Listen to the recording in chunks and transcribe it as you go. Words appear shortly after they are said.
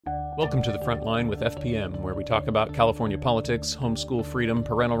Welcome to the Front Line with FPM, where we talk about California politics, homeschool freedom,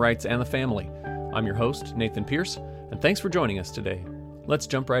 parental rights, and the family. I'm your host, Nathan Pierce, and thanks for joining us today. Let's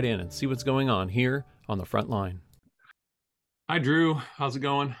jump right in and see what's going on here on the Front Line. Hi, Drew. How's it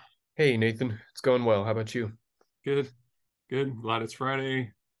going? Hey, Nathan. It's going well. How about you? Good. Glad it's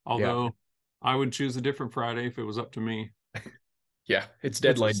Friday. Although I would choose a different Friday if it was up to me. Yeah, it's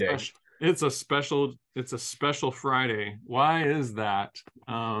deadline day. It's a special Friday. Why is that?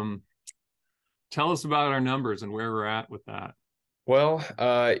 Tell us about our numbers and where we're at with that. Well,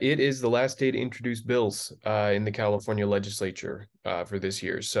 it is the last day to introduce bills in the California legislature for this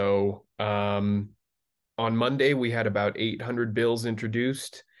year. So on Monday, we had about 800 bills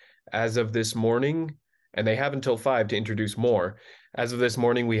introduced as of this morning, and they have until 5 to introduce more. As of this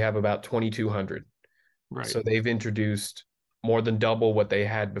morning, we have about 2,200. Right. So they've introduced more than double what they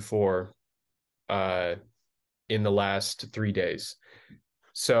had before in the last 3 days.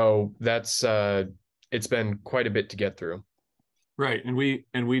 So that's it's been quite a bit to get through. Right. And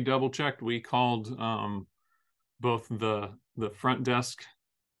we double checked. We called both the front desk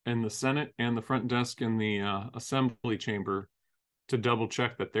in the Senate and the front desk in the Assembly chamber to double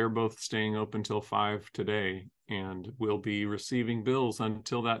check that they're both staying open till 5 today, and we'll be receiving bills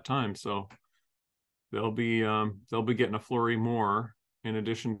until that time. So they'll be getting a flurry more in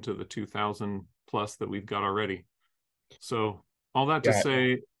addition to the 2,000 plus that we've got already. So all that to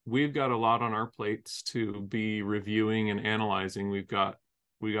say, we've got a lot on our plates to be reviewing and analyzing. We got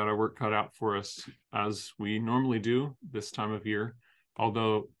our work cut out for us, as we normally do this time of year.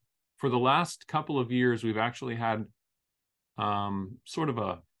 Although for the last couple of years, we've actually had sort of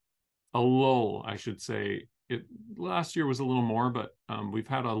a lull, I should say. Last year was a little more, but we've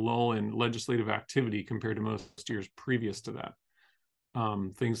had a lull in legislative activity compared to most years previous to that.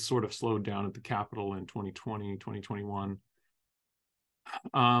 Things sort of slowed down at the Capitol in 2020, 2021.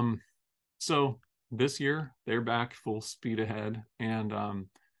 So this year they're back full speed ahead. And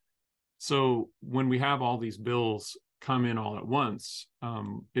so when we have all these bills come in all at once,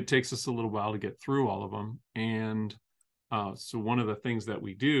 it takes us a little while to get through all of them. And so one of the things that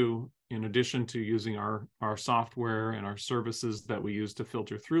we do, in addition to using our software and our services that we use to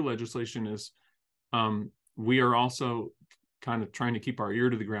filter through legislation, is we are also kind of trying to keep our ear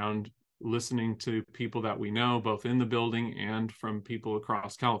to the ground, listening to people that we know, both in the building and from people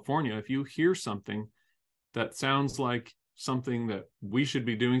across California. If you hear something that sounds like something that we should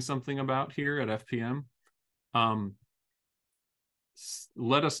be doing something about here at FPM,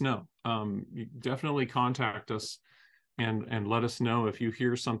 let us know. You definitely contact us and let us know if you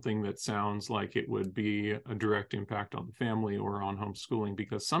hear something that sounds like it would be a direct impact on the family or on homeschooling,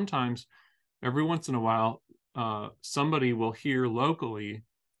 because sometimes, every once in a while, somebody will hear locally,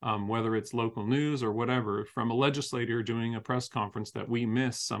 whether it's local news or whatever, from a legislator doing a press conference that we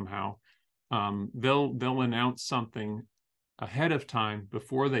miss somehow. They'll announce something ahead of time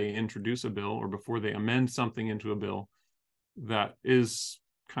before they introduce a bill or before they amend something into a bill that is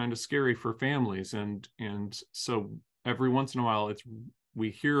kind of scary for families. And so every once in a while, we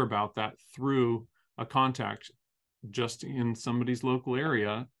hear about that through a contact just in somebody's local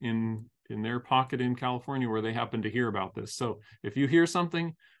area, in their pocket in California, where they happen to hear about this. So if you hear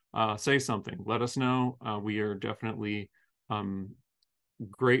something, say something, let us know. We are definitely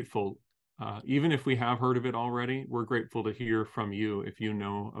grateful. Even if we have heard of it already, we're grateful to hear from you if you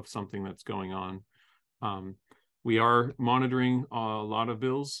know of something that's going on. We are monitoring a lot of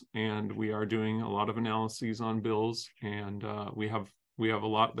bills, and we are doing a lot of analyses on bills, and we have a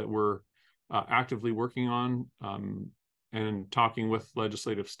lot that we're actively working on and talking with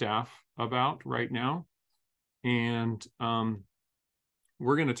legislative staff about right now. And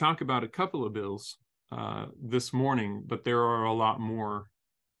we're going to talk about a couple of bills this morning, but there are a lot more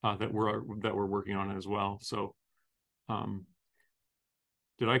that we're working on as well. So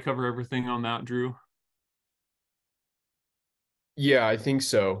did I cover everything on that, Drew? Yeah, I think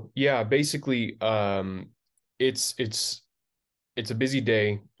so. Yeah, basically, it's a busy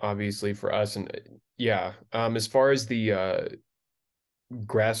day, obviously, for us. And as far as the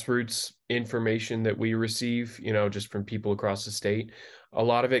grassroots information that we receive, just from people across the state, a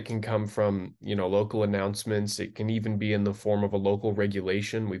lot of it can come from, local announcements. It can even be in the form of a local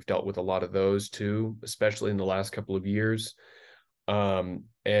regulation. We've dealt with a lot of those too, especially in the last couple of years.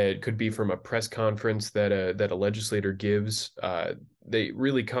 It could be from a press conference that a legislator gives. They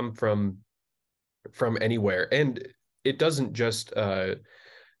really come from anywhere, and it doesn't just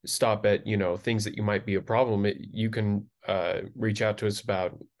stop at things that you might be a problem. You can reach out to us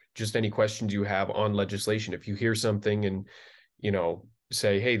about just any questions you have on legislation. If you hear something and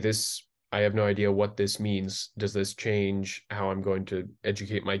say, hey, this I have no idea what this means. Does this change how I'm going to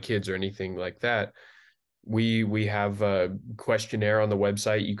educate my kids or anything like that? We have a questionnaire on the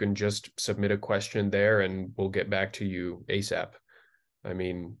website. You can just submit a question there and we'll get back to you ASAP. I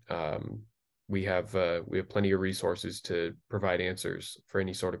mean, we have plenty of resources to provide answers for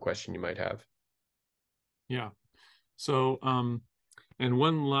any sort of question you might have. Yeah. So, and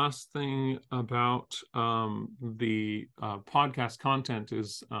one last thing about the podcast content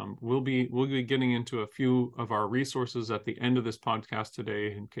is we'll be getting into a few of our resources at the end of this podcast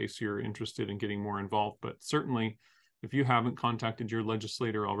today in case you're interested in getting more involved. But certainly, if you haven't contacted your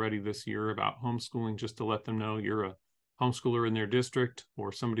legislator already this year about homeschooling, just to let them know you're a homeschooler in their district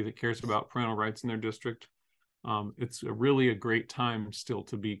or somebody that cares about parental rights in their district, it's really a great time still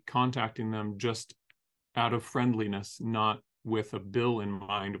to be contacting them just out of friendliness, not with a bill in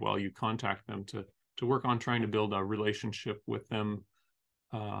mind while you contact them to work on trying to build a relationship with them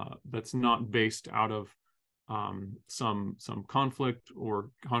that's not based out of some conflict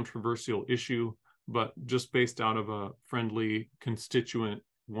or controversial issue, but just based out of a friendly constituent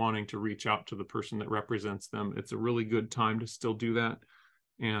wanting to reach out to the person that represents them. It's a really good time to still do that,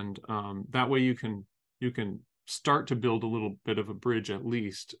 and that way you can start to build a little bit of a bridge at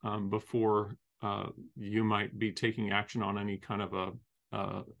least before you might be taking action on any kind of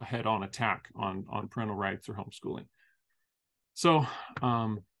a head-on attack on parental rights or homeschooling. So,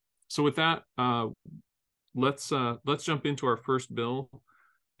 so with that, let's jump into our first bill,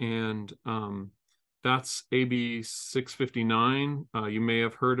 and that's AB 659. You may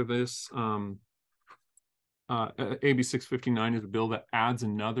have heard of this. AB 659 is a bill that adds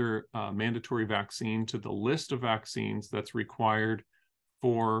another mandatory vaccine to the list of vaccines that's required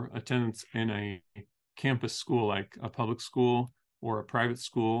for attendance in a campus school, like a public school or a private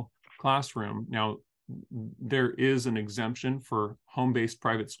school classroom. Now, there is an exemption for home-based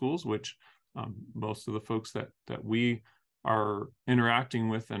private schools, which most of the folks that we are interacting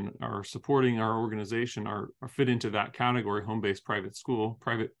with and are supporting our organization are fit into that category. Home-based private school,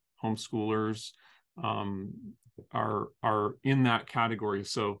 private homeschoolers are in that category.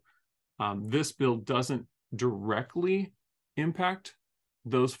 So this bill doesn't directly impact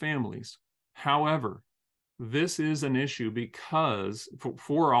those families. However, this is an issue because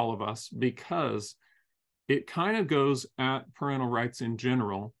for all of us, because it kind of goes at parental rights in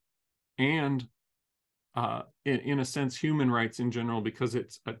general, and in a sense, human rights in general, because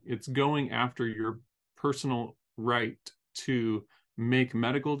it's going after your personal right to make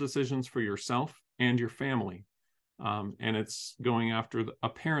medical decisions for yourself and your family, and it's going after a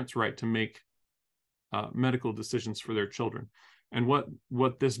parent's right to make medical decisions for their children. And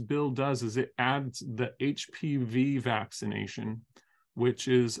what this bill does is it adds the HPV vaccination, which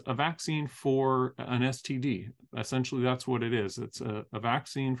is a vaccine for an STD. Essentially, that's what it is. It's a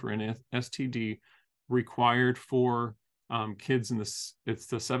vaccine for an STD required for kids it's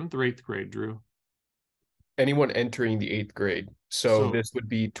the 7th or 8th grade, Drew. Anyone entering the 8th grade. So So this would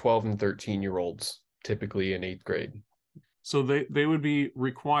be 12 and 13-year-olds typically in 8th grade. so they would be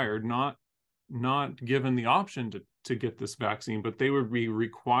required, not given the option to get this vaccine, but they would be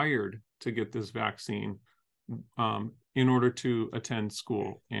required to get this vaccine in order to attend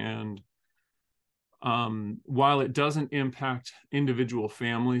school. And while it doesn't impact individual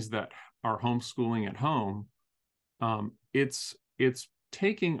families that are homeschooling at home, it's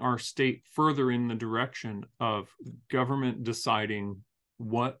taking our state further in the direction of government deciding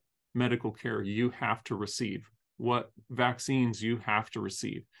what medical care you have to receive, what vaccines you have to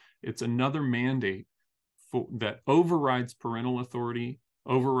receive. It's another mandate that overrides parental authority,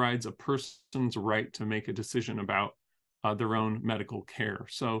 overrides a person's right to make a decision about their own medical care.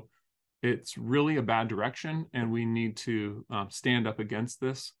 So it's really a bad direction, and we need to stand up against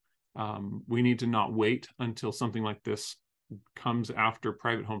this. We need to not wait until something like this comes after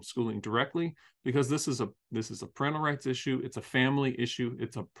private homeschooling directly, because this is a parental rights issue, it's a family issue,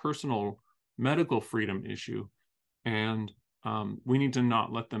 it's a personal medical freedom issue, and we need to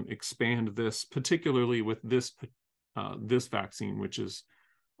not let them expand this, particularly with this vaccine, which is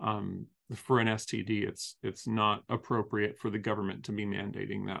for an STD. It's not appropriate for the government to be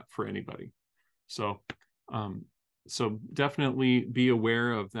mandating that for anybody. So so definitely be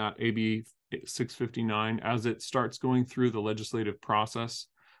aware of that AB 659 as it starts going through the legislative process.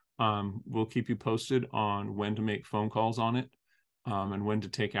 We'll keep you posted on when to make phone calls on it, and when to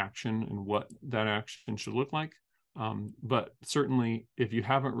take action and what that action should look like. But certainly, if you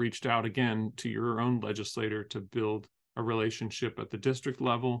haven't reached out again to your own legislator to build a relationship at the district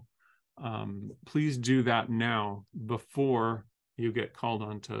level, please do that now before you get called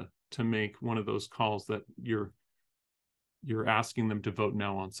on to make one of those calls that you're you're asking them to vote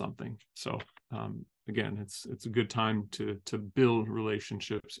no on something. So again, it's a good time to build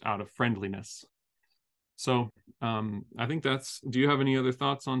relationships out of friendliness. So I think that's. Do you have any other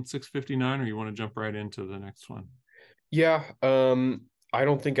thoughts on 659, or you want to jump right into the next one? Yeah, I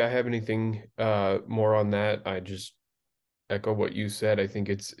don't think I have anything more on that. I just echo what you said. I think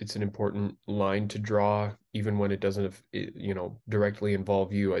it's an important line to draw, even when it doesn't, directly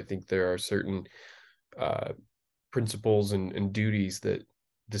involve you. I think there are certain uh, principles and duties that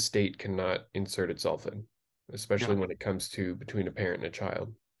the state cannot insert itself in, especially Yeah. when it comes to between a parent and a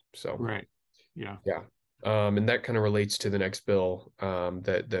child. So Right. Yeah. yeah. And that kind of relates to the next bill.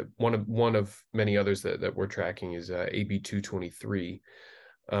 That one of many others that we're tracking is AB 223.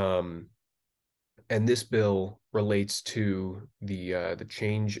 Um, and this bill relates to the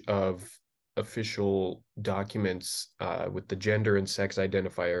change of official documents with the gender and sex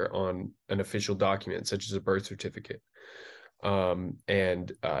identifier on an official document, such as a birth certificate.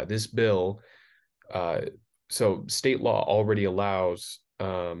 And this bill, uh, so state law already allows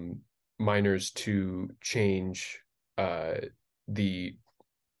minors to change uh, the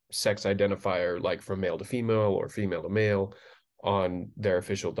sex identifier, like from male to female or female to male, on their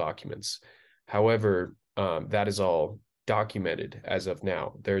official documents. However, that is all documented as of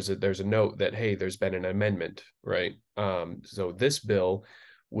now. There's a note that, hey, there's been an amendment, right? So this bill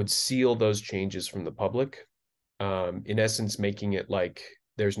would seal those changes from the public, in essence, making it like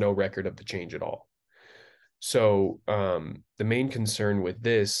there's no record of the change at all. So the main concern with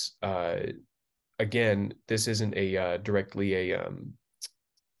this, again, this isn't a directly a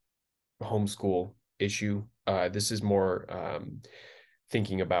homeschool issue. This is more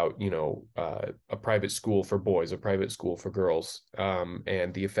thinking about, a private school for boys, a private school for girls,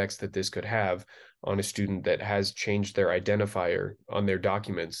 and the effects that this could have on a student that has changed their identifier on their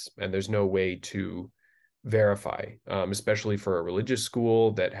documents, and there's no way to verify, especially for a religious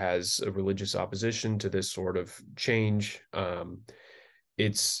school that has a religious opposition to this sort of change.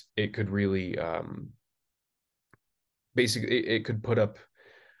 It could really basically it could put up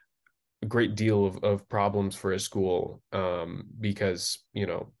a great deal of problems for a school, because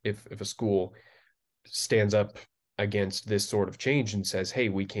if a school stands up against this sort of change and says, hey,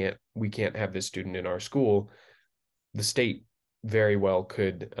 we can't have this student in our school, the state very well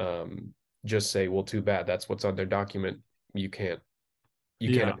could just say, well, too bad, that's what's on their document, you can't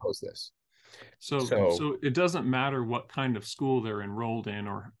you can't Yeah. oppose this. So So so it doesn't matter what kind of school they're enrolled in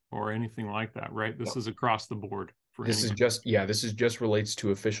or anything like that, right? This is across the board for this is anybody. just, yeah, this is just relates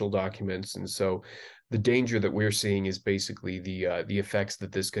to official documents. And so the danger that we're seeing is basically the effects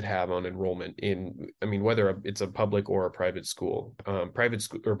that this could have on enrollment in, I mean, whether it's a public or a private school. Private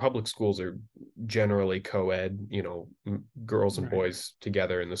school or public schools are generally co-ed, girls and Right. boys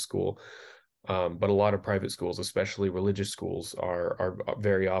together in the school. But a lot of private schools, especially religious schools, are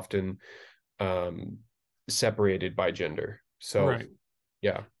very often um, separated by gender. So Right.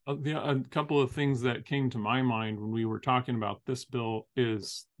 yeah, A couple of things that came to my mind when we were talking about this bill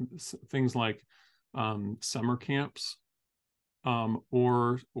is things like summer camps,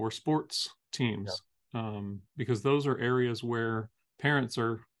 or sports yeah, teams, because those are areas where parents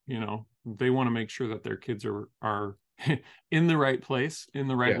are, they want to make sure that their kids are in the right place, in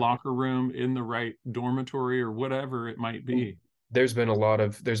the right yeah. locker room, in the right dormitory, or whatever it might And be. there's been a lot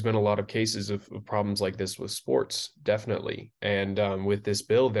of cases of problems like this with sports, definitely. And with this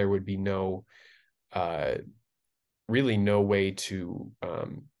bill, there would be uh, really no way to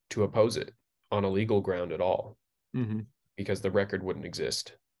oppose it on a legal ground at all, Hmm. because the record wouldn't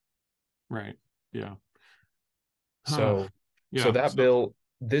exist. Right. Yeah. Huh. So so Yeah. that So bill,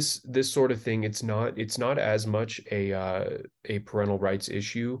 this sort of thing, it's not as much a parental rights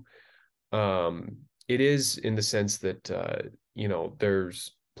issue. It is, in the sense that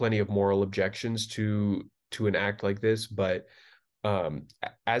there's plenty of moral objections to an act like this, but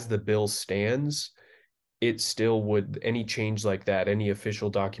as the bill stands, it still would, any change like that, any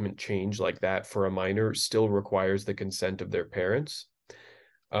official document change like that for a minor still requires the consent of their parents.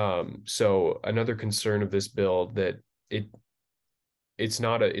 So another concern of this bill, that it it's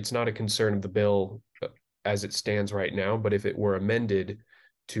not a concern of the bill as it stands right now, but if it were amended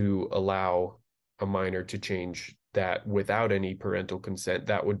to allow a minor to change that without any parental consent,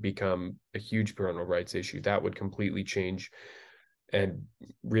 that would become a huge parental rights issue. That would completely change and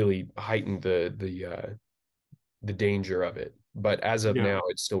really heighten the danger of it. But as of yeah. now,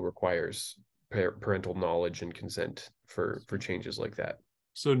 it still requires parental knowledge and consent for changes like that.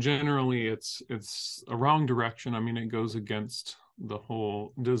 So generally it's a wrong direction. I mean, it goes against the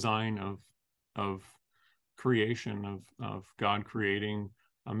whole design of creation, of God creating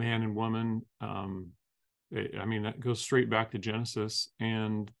a man and woman, I mean, that goes straight back to Genesis,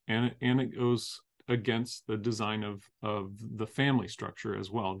 and it goes against the design of the family structure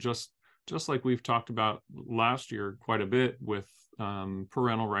as well. Just like we've talked about last year quite a bit with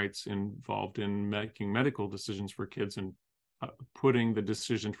parental rights involved in making medical decisions for kids, and putting the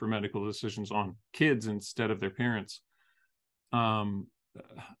decision for medical decisions on kids instead of their parents. Um,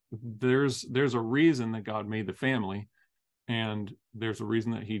 there's a reason that God made the family, and there's a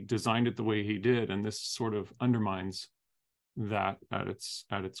reason that he designed it the way he did, and this sort of undermines that at its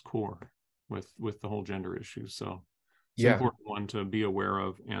core with the whole gender issue. So it's an Yeah. important one to be aware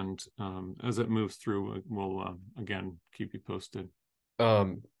of, and as it moves through, we'll again keep you posted.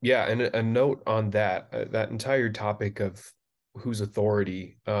 Yeah, and a note on that, that entire topic of whose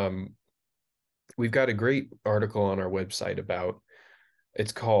authority, we've got a great article on our website about,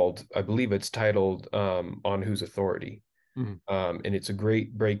 it's called, I believe it's titled, On Whose Authority. Mhm. And it's a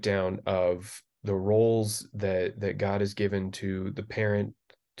great breakdown of the roles that God has given to the parent,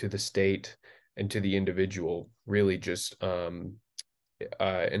 to the state, and to the individual, really just and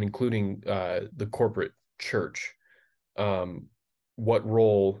including the corporate church, um, what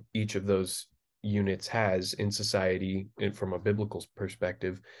role each of those units has in society and from a biblical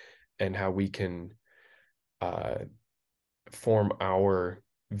perspective, and how we can uh, form our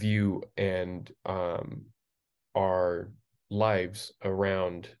view and our lives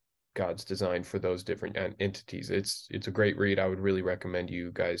around God's design for those different entities. It's a great read. I would really recommend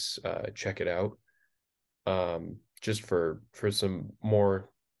you guys check it out. Just for some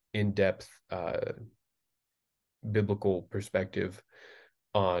more in-depth biblical perspective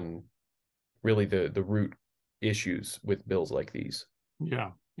on really the root issues with bills like these.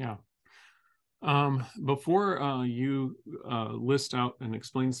 Yeah, yeah. Before you list out and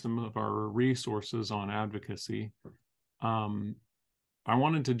explain some of our resources on advocacy, um, I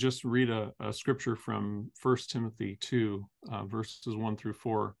wanted to just read a scripture from 1 Timothy 2, verses 1 through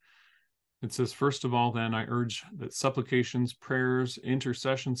 4. It says, "First of all, then, I urge that supplications, prayers,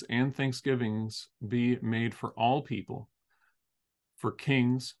 intercessions, and thanksgivings be made for all people, for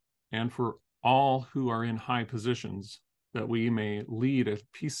kings, and for all who are in high positions, that we may lead a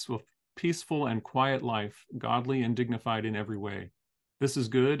peaceful and quiet life, godly and dignified in every way. This is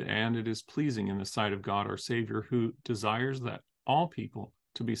good, and it is pleasing in the sight of God our Savior, who desires that all people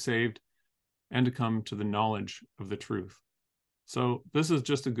to be saved and to come to the knowledge of the truth." So this is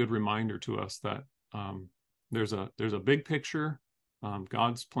just a good reminder to us that there's a big picture,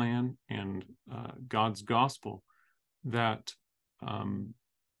 God's plan, and God's gospel, that um,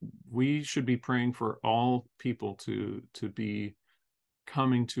 we should be praying for all people to be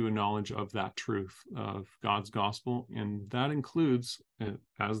coming to a knowledge of that truth of God's gospel, and that includes,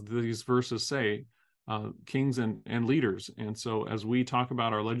 as these verses say, kings and leaders. And so, as we talk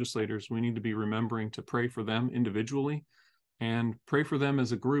about our legislators, we need to be remembering to pray for them individually and pray for them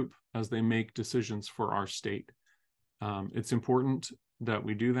as a group as they make decisions for our state. It's important that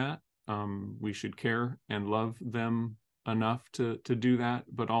we do that. We should care and love them enough to do that,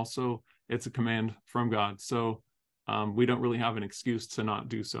 but also it's a command from God. So we don't really have an excuse to not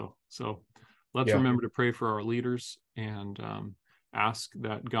do so. So let's Yeah. remember to pray for our leaders, and ask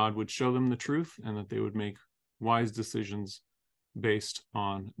that God would show them the truth and that they would make wise decisions based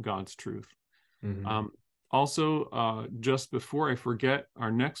on God's truth. Mm-hmm. Um, Also, just before I forget, our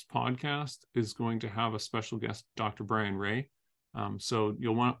next podcast is going to have a special guest, Dr. Brian Ray. So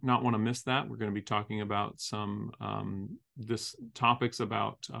you'll not want to miss that. We're going to be talking about some this topics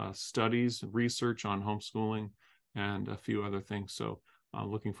about studies, research on homeschooling, and a few other things. So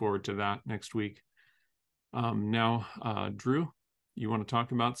looking forward to that next week. Now, Drew, you want to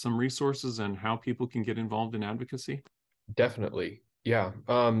talk about some resources and how people can get involved in advocacy? Definitely. Yeah.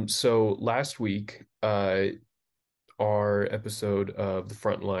 So last week, our episode of The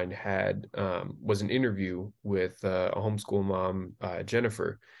Frontline had was an interview with a homeschool mom,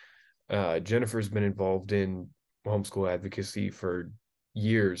 Jennifer. Jennifer's been involved in homeschool advocacy for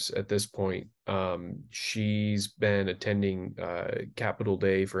years at this point. She's been attending Capital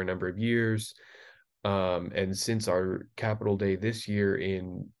Day for a number of years. And since our Capital Day this year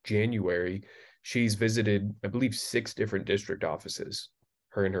in January, she's visited, I believe, 6 different district offices,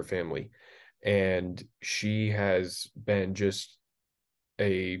 her and her family. And she has been just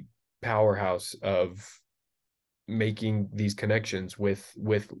a powerhouse of making these connections with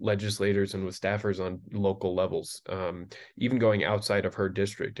legislators and with staffers on local levels, even going outside of her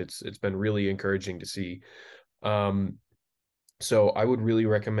district. It's been really encouraging to see. So I would really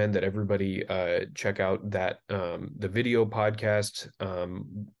recommend that everybody check out that the video podcast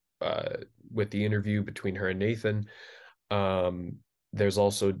uh, with the interview between her and Nathan. Um, there's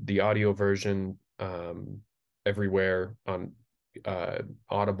also the audio version. everywhere on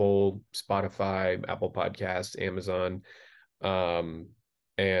Audible, Spotify, Apple Podcasts, Amazon, um,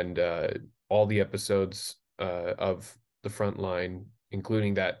 and all the episodes of the Frontline,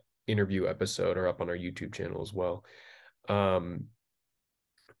 including that interview episode, are up on our YouTube channel as well. Um,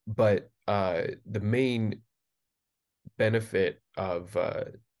 but the main benefit of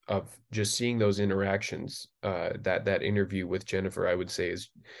just seeing those interactions, that interview with Jennifer, I would say, is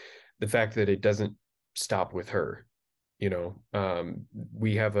the fact that it doesn't stop with her. You know,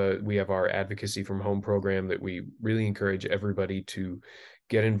 we have our Advocacy from Home program that we really encourage everybody to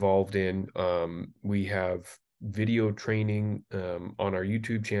get involved in. We have video training on our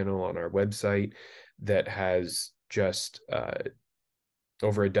YouTube channel, on our website, that has just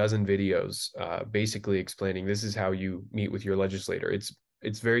over a dozen videos, basically explaining this is how you meet with your legislator.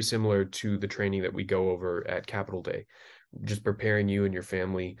 It's very similar to the training that we go over at Capitol Day, just preparing you and your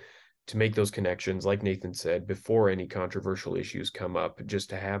family to make those connections, like Nathan said, before any controversial issues come up,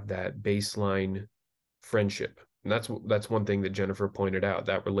 just to have that baseline friendship. And that's one thing that Jennifer pointed out,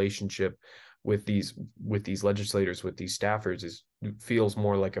 that relationship with these legislators, with these staffers, is feels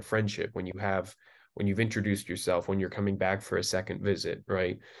more like a friendship when you've introduced yourself, when you're coming back for a second visit,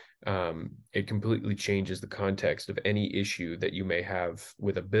 right? It completely changes the context of any issue that you may have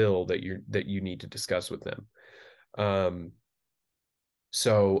with a bill that you need to discuss with them. Um,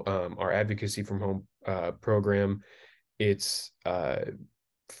 our Advocacy from Home program, it's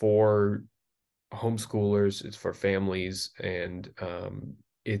for homeschoolers, it's for families, and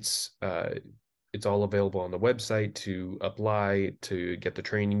it's all available on the website to apply to get the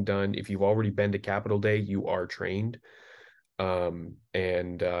training done. If you've already been to Capitol Day, you are trained,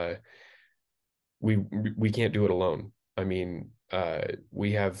 and we we can't do it alone. I mean,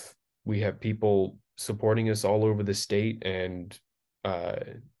 we have people supporting us all over the state, and uh,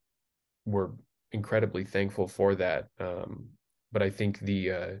 we're incredibly thankful for that. But I think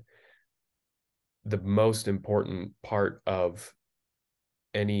the most important part of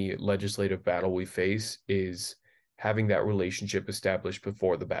any legislative battle we face is having that relationship established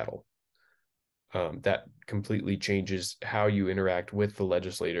before the battle. That completely changes how you interact with the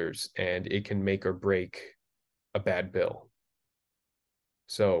legislators, and it can make or break a bad bill.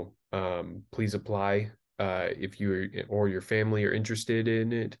 So please apply if you or your family are interested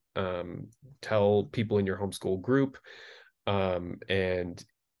in it. Tell people in your homeschool group, and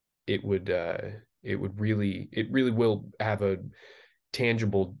it really will have a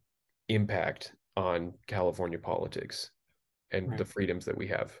tangible impact on California politics and the Right. freedoms that we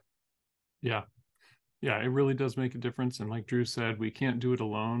have. Yeah. Yeah, it really does make a difference. And like Drew said, we can't do it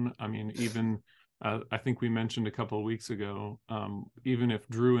alone. I mean, even I think we mentioned a couple of weeks ago, even if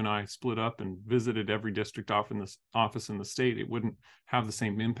Drew and I split up and visited every district office in the state, it wouldn't have the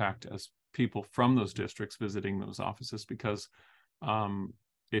same impact as people from those districts visiting those offices, because um,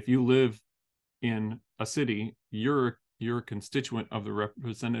 if you live in a city, you're a constituent of the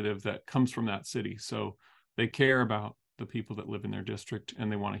representative that comes from that city. So they care about the people that live in their district,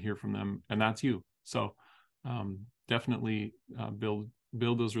 and they want to hear from them, and that's you. So definitely build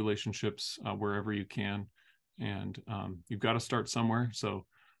those relationships wherever you can, and you've got to start somewhere. So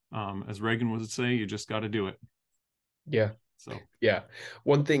as Reagan would say, you just got to do it. Yeah. So Yeah.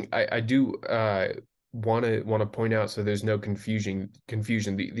 One thing I do want to point out, so there's no confusion.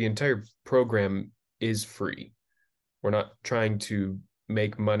 The entire program is free. We're not trying to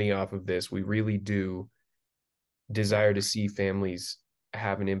make money off of this. We really do desire to see families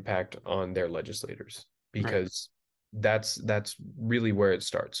have an impact on their legislators, right, because that's really where it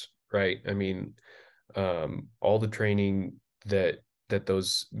starts, right? I mean, all the training that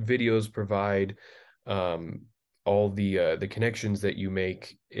those videos provide, um, all the connections that you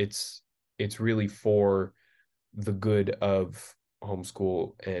make, it's really for the good of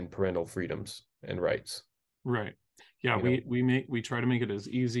homeschool and parental freedoms and rights. right. Yeah, You know, we try to make it as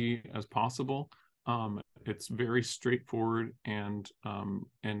easy as possible. It's very straightforward and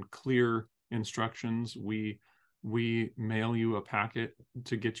clear instructions. We mail you a packet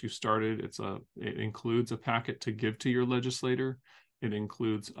to get you started. It includes a packet to give to your legislator. It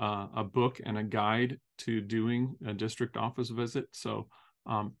includes a book and a guide to doing a district office visit. So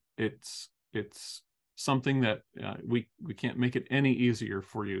it's something that we can't make it any easier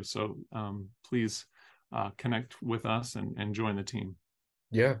for you. So please connect with us and join the team.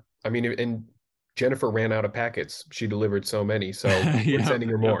 yeah. I mean, and Jennifer ran out of packets. She delivered so many, so we're Yeah, sending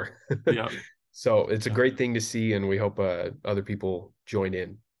her yeah, more. yeah, So it's a yeah. great thing to see, and we hope other people join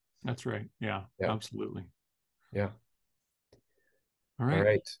in. That's right. Yeah, Yeah, absolutely. yeah. All All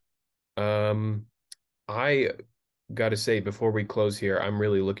right. right. Um, I got to say, before we close here, I'm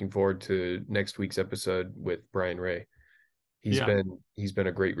really looking forward to next week's episode with Brian Ray. Yeah. He's been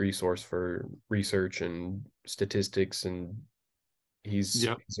a great resource for research and statistics, and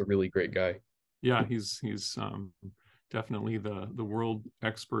Yep. he's a really great guy. Yeah, he's definitely the world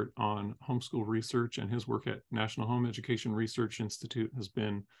expert on homeschool research, and his work at National Home Education Research Institute has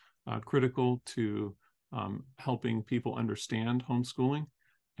been critical to helping people understand homeschooling.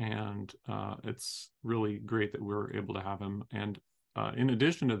 And it's really great that we're able to have him. And in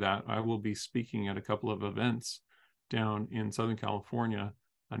addition to that, I will be speaking at a couple of events down in Southern California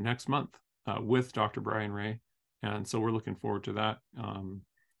next month with Dr. Brian Ray. And so we're looking forward to that.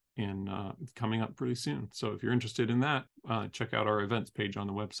 In coming up pretty soon. So if you're interested in that, check out our events page on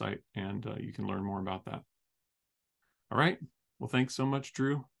the website, and you can learn more about that. All right. Well, thanks so much,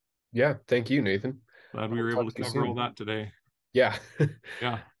 Drew. Yeah, thank you, Nathan. Glad we I'll were able talk to to you cover soon. all that today. Yeah.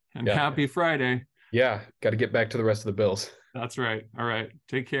 Yeah. And Yeah. happy Friday. Yeah. Got to get back to the rest of the bills. That's right. All right.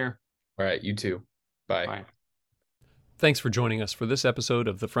 Take care. All right. You too. Bye. Bye. Thanks for joining us for this episode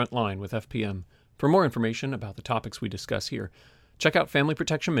of The Front Line with FPM. For more information about the topics we discuss here, check out Family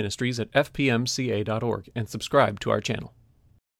Protection Ministries at fpmca.org and subscribe to our channel.